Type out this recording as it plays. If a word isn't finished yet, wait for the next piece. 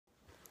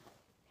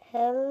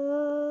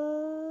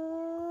Hello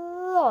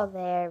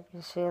there,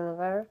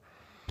 Silver,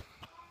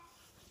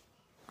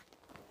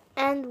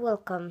 and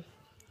welcome.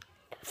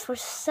 For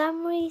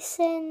some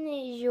reason,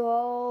 you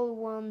all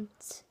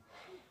want,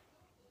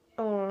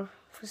 or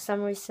for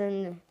some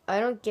reason,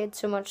 I don't get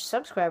so much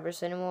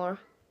subscribers anymore.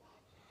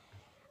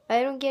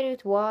 I don't get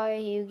it why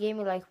you gave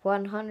me like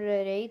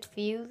 108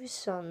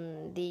 views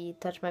on the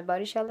Touch My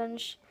Body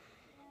challenge,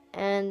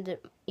 and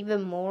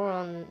even more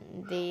on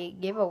the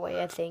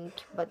giveaway, I think.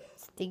 But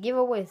the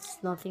giveaway is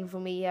nothing for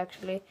me,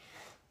 actually.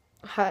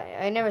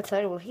 I never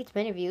thought it would hit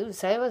many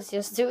views. I was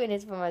just doing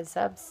it for my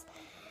subs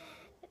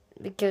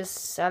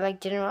because I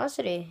like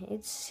generosity.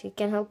 It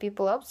can help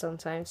people out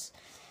sometimes.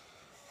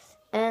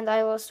 And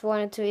I also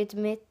wanted to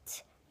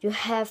admit you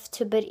have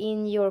to put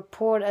in your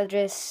port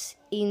address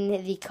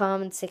in the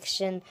comment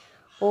section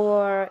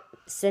or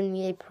send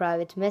me a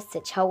private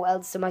message. How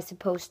else am I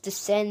supposed to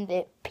send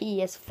the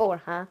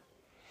PS4, huh?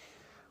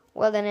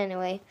 Well then,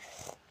 anyway,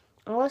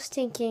 I was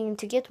thinking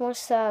to get more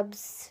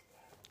subs,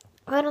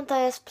 why don't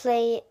I just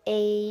play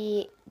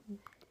a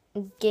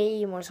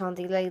game or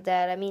something like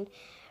that? I mean,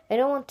 I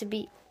don't want to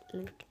be,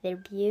 look, they're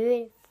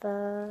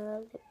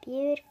beautiful,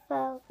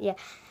 yeah.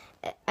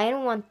 I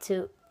don't want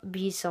to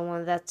be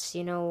someone that's,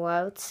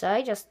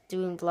 outside just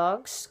doing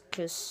vlogs,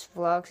 because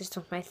vlogs is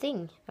not my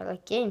thing. I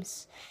like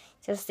games.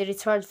 Just that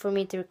it's hard for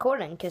me to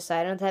record them, because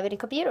I don't have any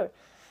computer.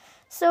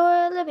 So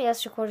let me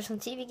just record some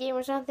TV game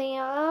or something.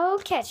 I'll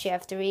catch you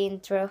after the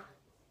intro.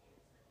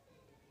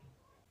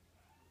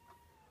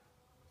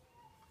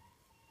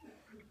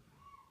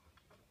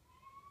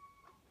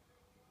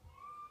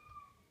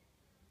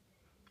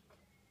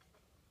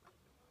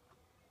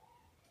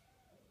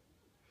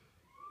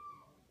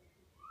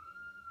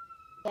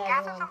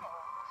 Gather them all,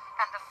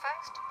 and the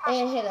first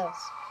person Hello.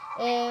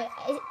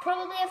 It's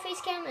probably a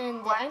face cam,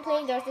 and I'm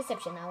playing Dark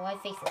Deception now. I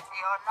fix it.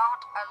 You're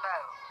not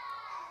alone.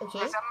 Okay.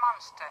 There's a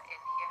monster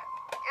in here.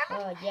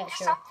 Yeah,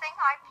 sure. Something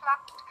I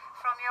plucked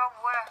from your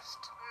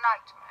worst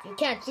nightmare. You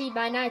can't read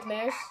my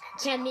nightmares. You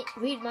can't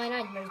read my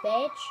nightmares,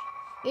 bitch.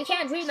 You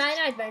can't read my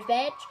nightmares,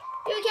 bitch.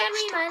 You can't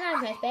read my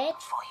nightmares,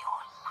 bitch. For your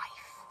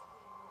life.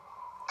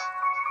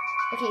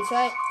 Okay, so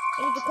I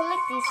need to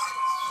collect these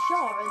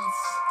shards.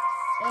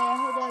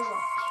 How do I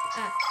walk?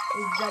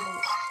 Double.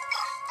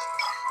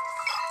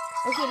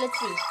 Okay, let's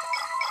see.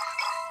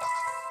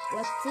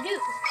 What to do?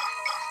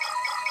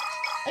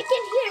 I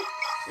can hear,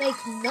 like,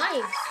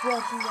 knives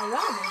walking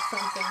around or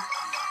something.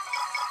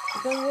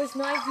 It's my worst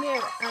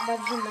nightmare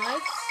about the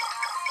knives.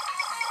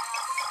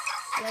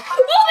 Like,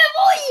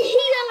 vad i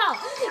hela?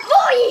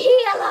 Vad i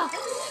hela?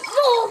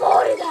 Vad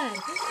var det där?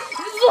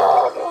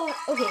 Vad var...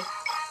 Okay.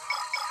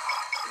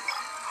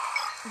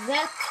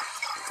 That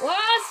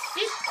was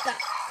sista.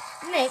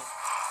 Nej.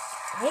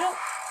 Hejdå.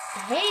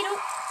 Hejdå.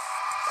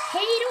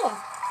 Hejdå.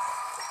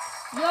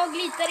 Jag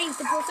litar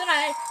inte på sådär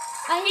här.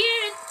 I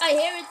hear it. I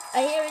hear it. I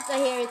hear it. I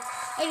hear it.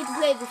 I need to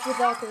play this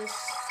with oculus.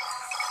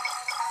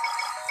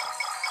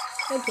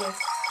 Okay.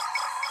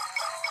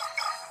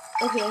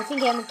 Okay, I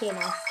think I'm okay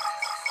now.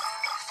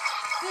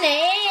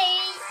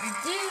 Nej!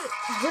 Du,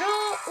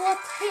 dra åt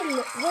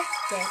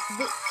helvete.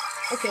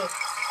 Okej.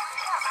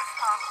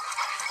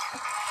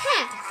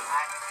 Här!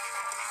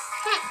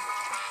 Här!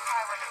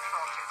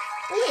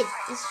 Oh wait,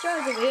 it's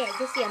shards over here. I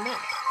can see a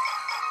map.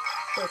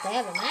 Wait, I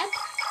have a map?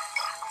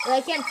 Well,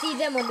 I can't see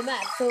them on the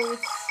map, so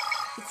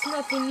it's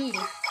not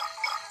immediate.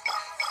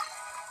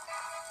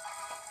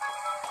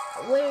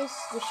 Where's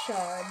the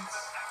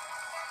shards?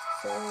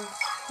 So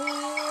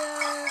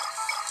here.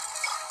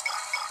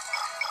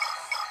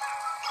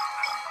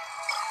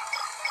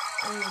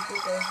 I need to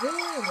go here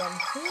and then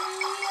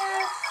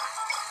here.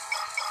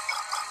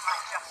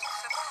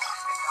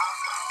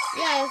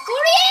 Yeah,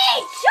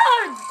 48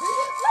 shards!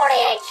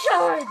 48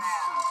 shards!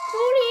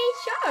 48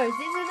 shards!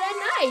 Isn't that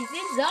nice?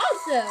 It's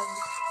awesome!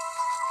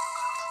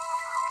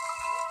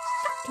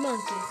 Fuck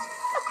monkeys.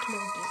 Fuck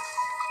monkeys.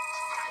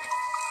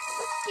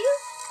 Fuck you.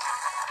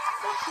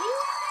 Fuck me.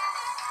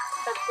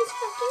 Fuck this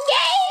fucking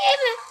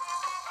game!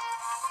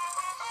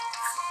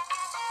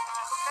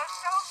 Those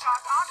soul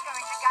shards aren't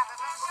going to gather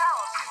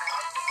themselves.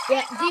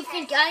 Yeah, do you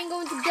think I'm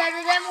going to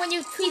gather them when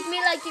you treat me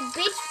like a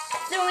bitch,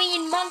 throwing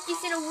in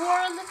monkeys in a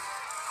world?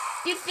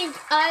 Do you think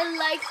I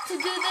like to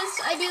do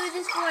this? I do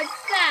this for my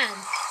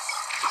fans.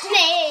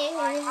 Okay,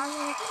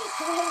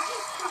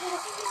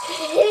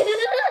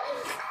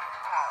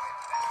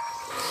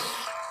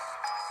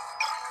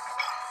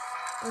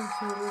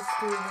 let's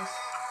do this.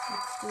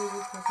 Let's do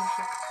this fucking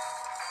shit.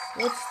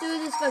 Let's do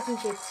this fucking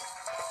shit.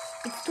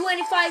 It's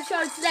 25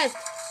 shards left.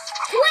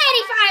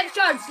 25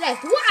 shards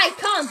left. Why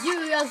can't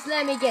you just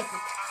let me get it?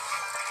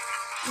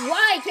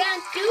 Why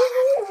can't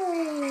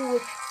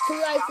you? 2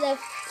 lives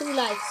left. 2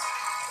 lives.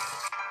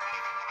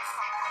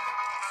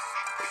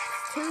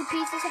 2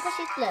 pieces of a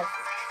shit left.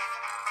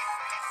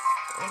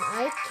 And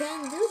I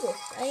can do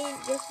this. I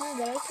just know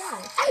that I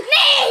can.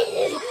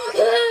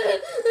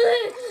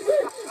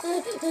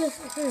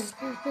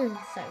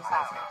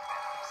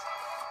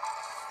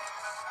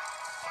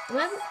 Sorry. Am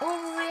I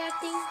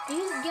overreacting? Do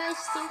you guys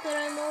think that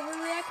I'm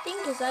overreacting?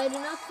 Because I do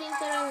not think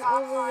that I'm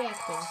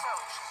overreacting.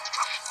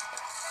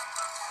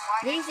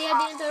 Didn't say I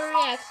didn't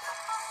overreact.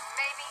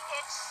 Maybe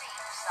it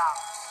seems so.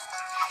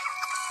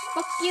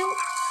 Fuck you.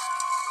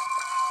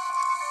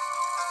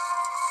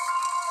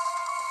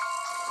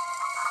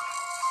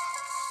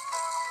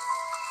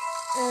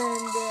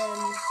 And,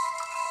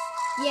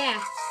 yeah.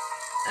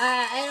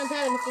 I don't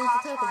have anything to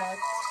talk about.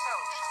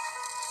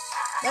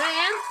 But I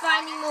am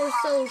finding more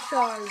soul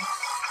shards.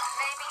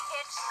 Maybe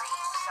it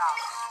seems so.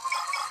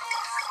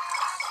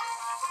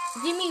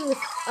 What do you mean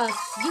with us?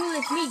 You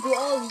let me do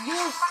all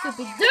your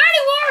stupid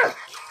dirty work!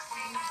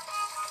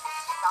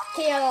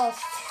 Okay, I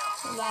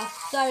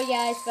lost. Sorry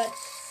guys, but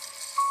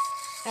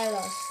I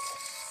lost.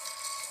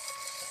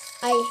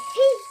 I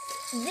hate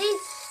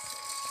this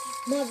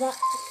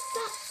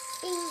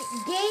motherfucking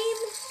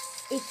game.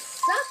 It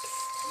sucks.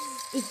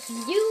 If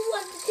you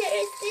want to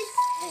test it,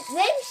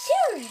 then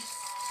sure.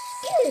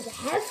 Good,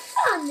 have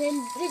fun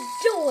and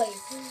enjoy.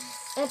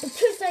 And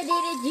because I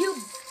did it, you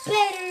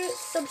better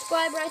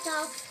subscribe right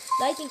now.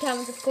 Like and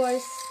comment, of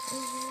course.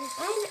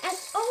 And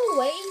as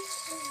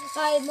always,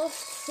 I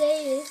must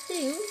say this to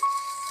you.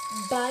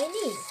 Bye,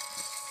 knee.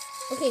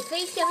 Okay,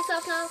 face cam is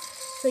off now.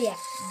 So yeah,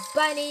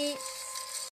 bye, knee.